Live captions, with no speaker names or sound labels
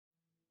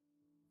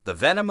The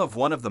venom of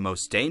one of the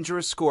most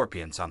dangerous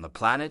scorpions on the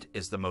planet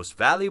is the most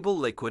valuable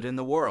liquid in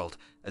the world,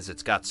 as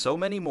it's got so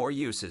many more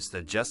uses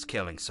than just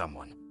killing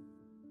someone.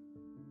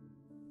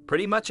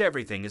 Pretty much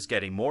everything is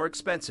getting more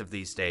expensive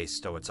these days,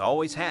 so it's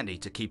always handy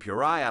to keep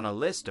your eye on a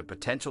list of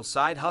potential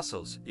side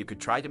hustles you could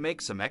try to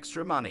make some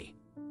extra money.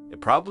 It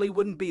probably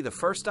wouldn't be the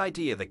first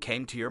idea that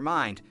came to your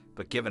mind,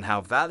 but given how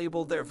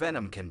valuable their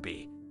venom can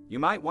be, you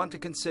might want to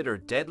consider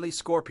deadly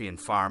scorpion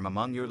farm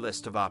among your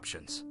list of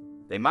options.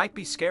 They might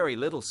be scary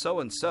little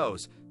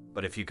so-and-sos,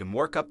 but if you can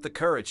work up the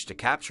courage to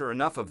capture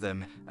enough of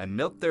them and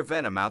milk their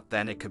venom out,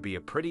 then it could be a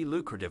pretty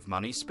lucrative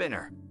money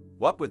spinner.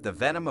 What with the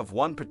venom of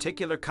one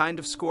particular kind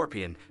of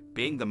scorpion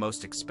being the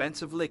most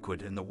expensive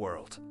liquid in the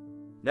world.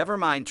 Never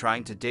mind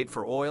trying to dig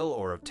for oil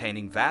or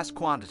obtaining vast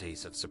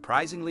quantities of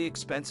surprisingly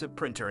expensive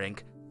printer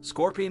ink,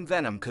 scorpion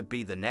venom could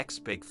be the next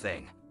big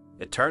thing.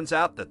 It turns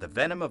out that the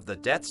venom of the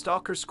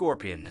deathstalker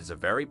scorpion is a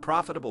very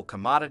profitable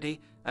commodity,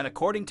 and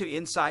according to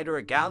Insider,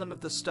 a gallon of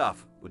the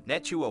stuff would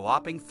net you a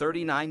whopping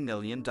 $39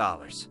 million.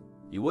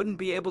 You wouldn't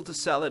be able to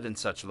sell it in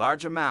such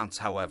large amounts,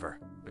 however,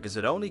 because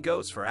it only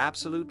goes for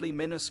absolutely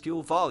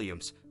minuscule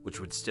volumes, which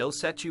would still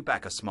set you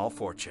back a small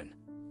fortune.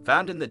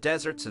 Found in the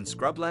deserts and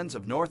scrublands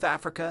of North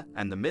Africa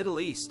and the Middle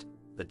East,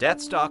 the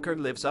deathstalker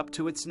lives up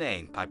to its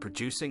name by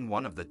producing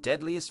one of the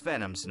deadliest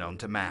venoms known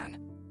to man.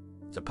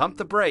 To pump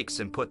the brakes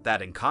and put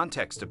that in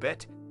context a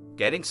bit,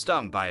 getting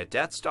stung by a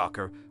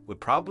deathstalker would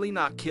probably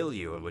not kill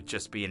you. It would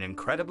just be an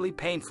incredibly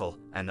painful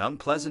and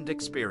unpleasant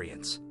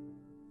experience.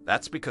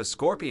 That's because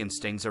scorpion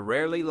stings are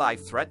rarely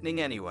life-threatening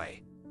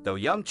anyway, though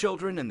young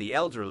children and the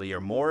elderly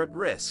are more at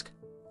risk.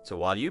 So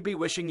while you'd be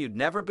wishing you'd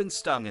never been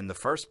stung in the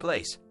first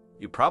place,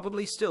 you'd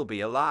probably still be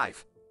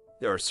alive.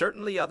 There are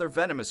certainly other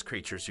venomous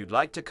creatures you'd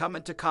like to come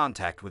into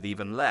contact with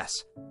even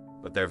less,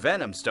 but their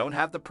venoms don't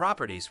have the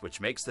properties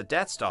which makes the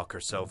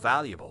deathstalker so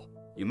valuable.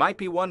 You might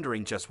be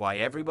wondering just why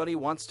everybody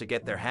wants to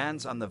get their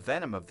hands on the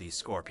venom of these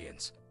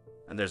scorpions,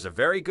 and there's a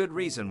very good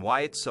reason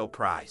why it's so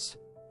prized.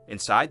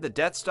 Inside the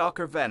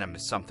deathstalker venom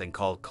is something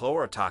called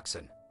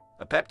chlorotoxin,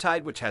 a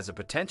peptide which has a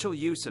potential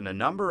use in a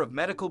number of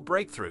medical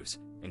breakthroughs,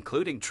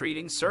 including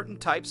treating certain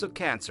types of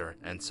cancer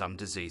and some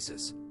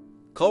diseases.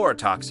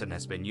 Chlorotoxin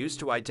has been used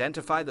to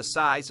identify the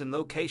size and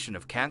location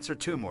of cancer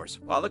tumors,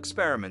 while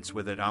experiments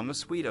with it on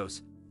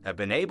mosquitoes have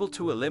been able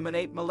to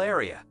eliminate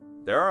malaria.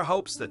 There are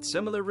hopes that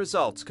similar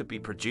results could be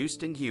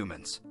produced in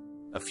humans.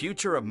 A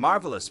future of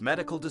marvelous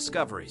medical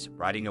discoveries,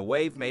 riding a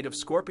wave made of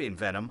scorpion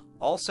venom,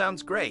 all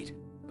sounds great,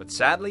 but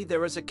sadly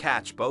there is a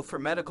catch both for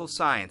medical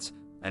science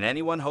and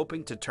anyone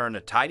hoping to turn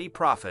a tidy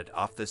profit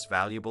off this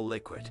valuable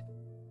liquid.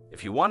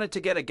 If you wanted to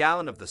get a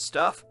gallon of the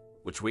stuff,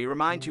 which we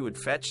remind you would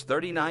fetch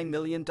 $39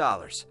 million,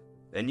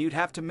 then you'd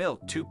have to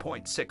milk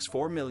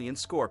 2.64 million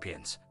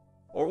scorpions.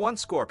 Or one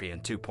scorpion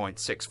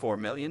 2.64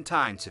 million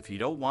times if you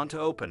don't want to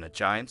open a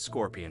giant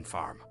scorpion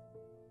farm.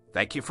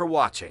 Thank you for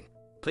watching.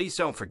 Please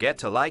don't forget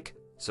to like,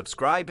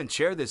 subscribe, and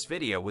share this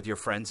video with your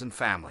friends and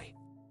family.